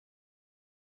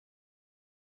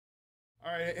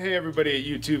All right, hey everybody at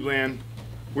YouTube land.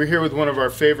 We're here with one of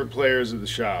our favorite players of the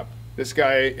shop. This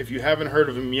guy, if you haven't heard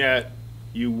of him yet,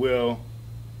 you will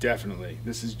definitely.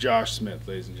 This is Josh Smith,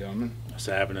 ladies and gentlemen. What's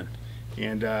happening?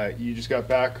 And you just got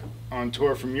back on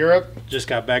tour from Europe. Just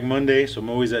got back Monday, so I'm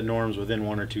always at Norm's within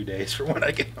 1 or 2 days for when I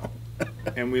get home.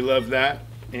 And we love that.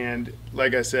 And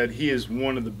like I said, he is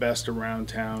one of the best around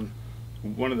town,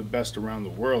 one of the best around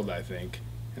the world, I think.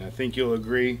 And I think you'll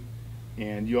agree.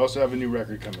 And you also have a new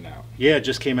record coming out. Yeah, it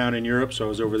just came out in Europe, so I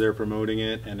was over there promoting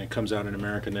it, and it comes out in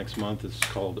America next month. It's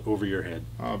called Over Your Head.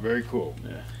 Oh, very cool.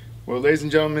 Yeah. Well, ladies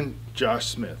and gentlemen, Josh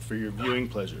Smith for your viewing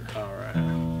pleasure. All right.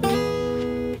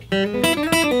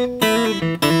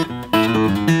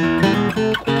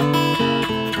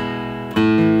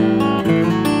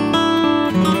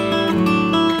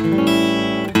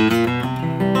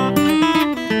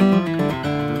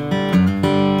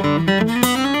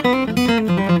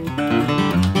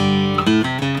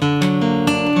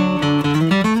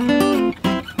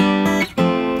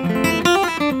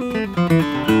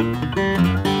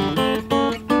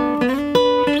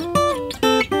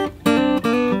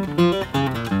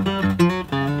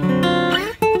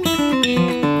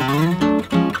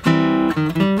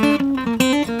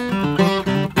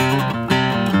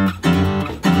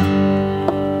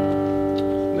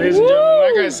 Ladies and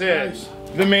gentlemen, like I said,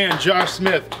 the man, Josh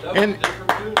Smith. And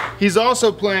he's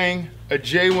also playing a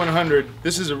J100.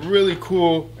 This is a really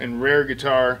cool and rare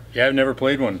guitar. Yeah, I've never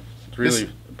played one. It's really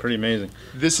pretty amazing.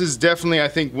 This is definitely, I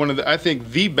think,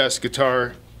 the best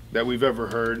guitar that we've ever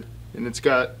heard. And it's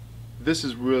got, this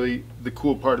is really the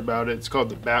cool part about it. It's called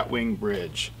the Batwing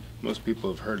Bridge. Most people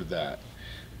have heard of that.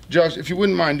 Josh, if you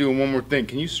wouldn't mind doing one more thing,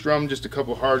 can you strum just a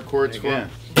couple hard chords for me?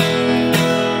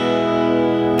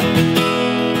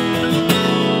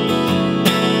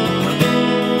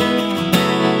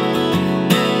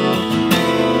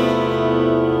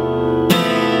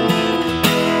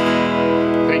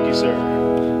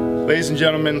 Ladies and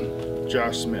gentlemen,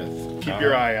 Josh Smith. Keep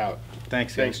your eye out.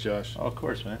 Thanks, Thanks, Josh. Oh, of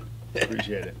course, man.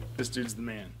 Appreciate it. This dude's the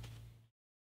man.